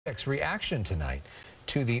Reaction tonight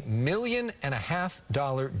to the $1.5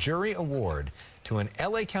 million jury award to an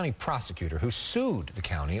LA County prosecutor who sued the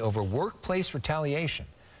county over workplace retaliation.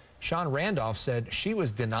 Sean Randolph said she was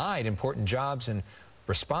denied important jobs in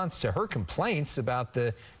response to her complaints about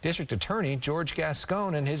the District Attorney George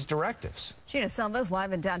Gascón and his directives. Gina Silva's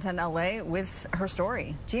live in downtown LA with her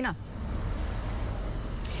story. Gina.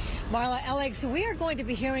 Marla, Alex, we are going to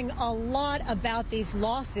be hearing a lot about these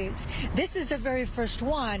lawsuits. This is the very first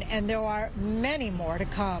one, and there are many more to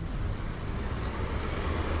come.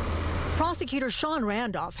 Prosecutor Sean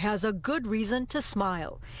Randolph has a good reason to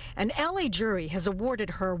smile. An LA jury has awarded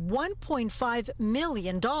her $1.5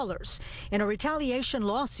 million in a retaliation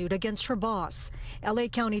lawsuit against her boss, LA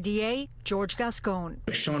County DA George Gascón.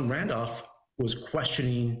 Sean Randolph was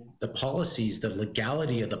questioning the policies, the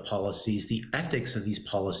legality of the policies, the ethics of these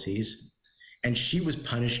policies, and she was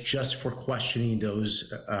punished just for questioning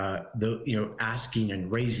those, asking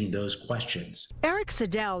and raising those questions. Eric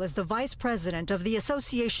Siddell is the vice president of the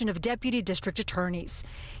Association of Deputy District Attorneys.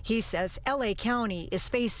 He says LA County is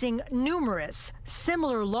facing numerous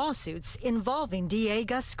similar lawsuits involving DA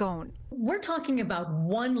Gascón. We're talking about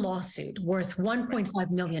one lawsuit worth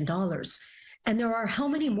 $1.5 million. And there are how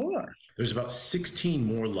many more? There's about 16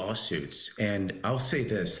 more lawsuits. And I'll say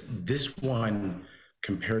this one,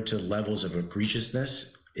 compared to levels of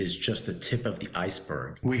egregiousness, is just the tip of the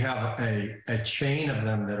iceberg. We have a chain of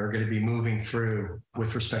them that are going to be moving through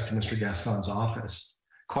with respect to Mr. Gascon's office.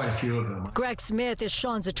 Quite a few of them. Greg Smith is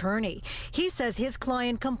Sean's attorney. He says his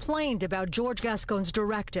client complained about George Gascon's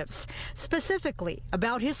directives, specifically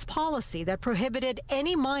about his policy that prohibited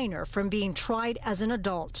any minor from being tried as an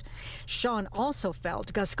adult. Sean also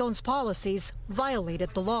felt Gascon's policies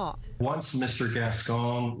violated the law. Once Mr.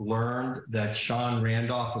 Gascon learned that Sean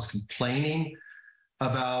Randolph was complaining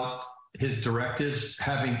about his directives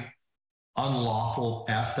having unlawful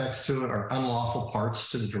aspects to it or unlawful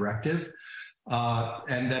parts to the directive,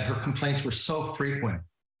 and that her complaints were so frequent,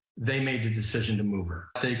 they made the decision to move her.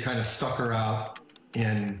 They kind of stuck her out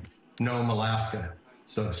in Nome, Alaska,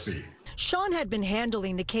 so to speak. Sean had been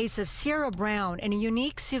handling the case of Sierra Brown and a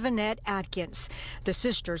unique Sivanette Atkins. The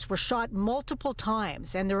sisters were shot multiple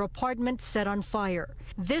times and their apartment set on fire.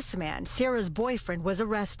 This man, Sarah's boyfriend, was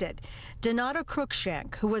arrested. Donato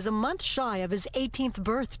Cruikshank, who was a month shy of his 18th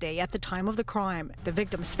birthday at the time of the crime. The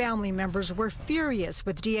victim's family members were furious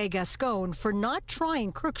with DA Gascón for not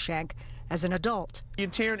trying Cruikshank as an adult. You're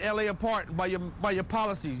tearing LA apart by your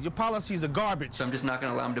policies. Your policies are garbage. So I'm just not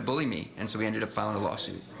going to allow him to bully me, and so we ended up filing a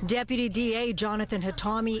lawsuit. Deputy DA Jonathan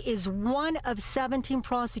Hatami is one of 17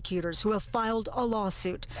 prosecutors who have filed a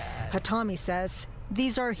lawsuit. Hatami says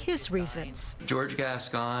these are his reasons. George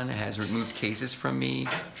Gascón has removed cases from me.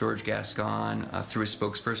 George Gascón, through his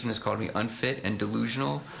spokesperson, has called me unfit and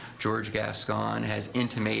delusional. George Gascón has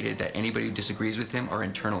intimated that anybody who disagrees with him are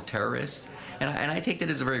internal terrorists. And I take that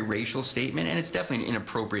as a very racial statement, and it's definitely an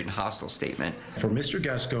inappropriate and hostile statement. For Mr.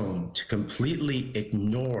 Gascón to completely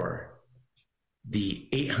ignore the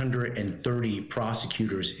 830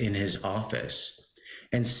 prosecutors in his office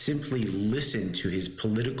and simply listen to his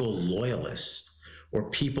political loyalists or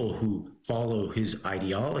people who follow his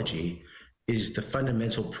ideology is the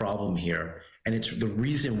fundamental problem here. And it's the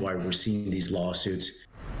reason why we're seeing these lawsuits.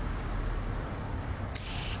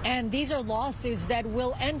 And these are lawsuits that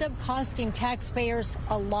will end up costing taxpayers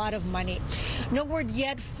a lot of money. No word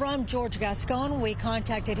yet from George Gascón. We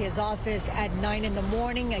contacted his office at 9 in the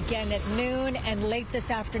morning, again at noon, and late this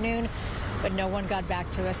afternoon, but no one got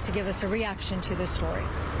back to us to give us a reaction to this story.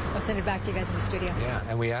 I'll send it back to you guys in the studio. Yeah,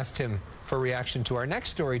 and we asked him for a reaction to our next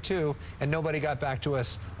story, too, and nobody got back to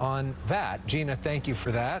us on that. Gina, thank you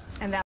for that. And that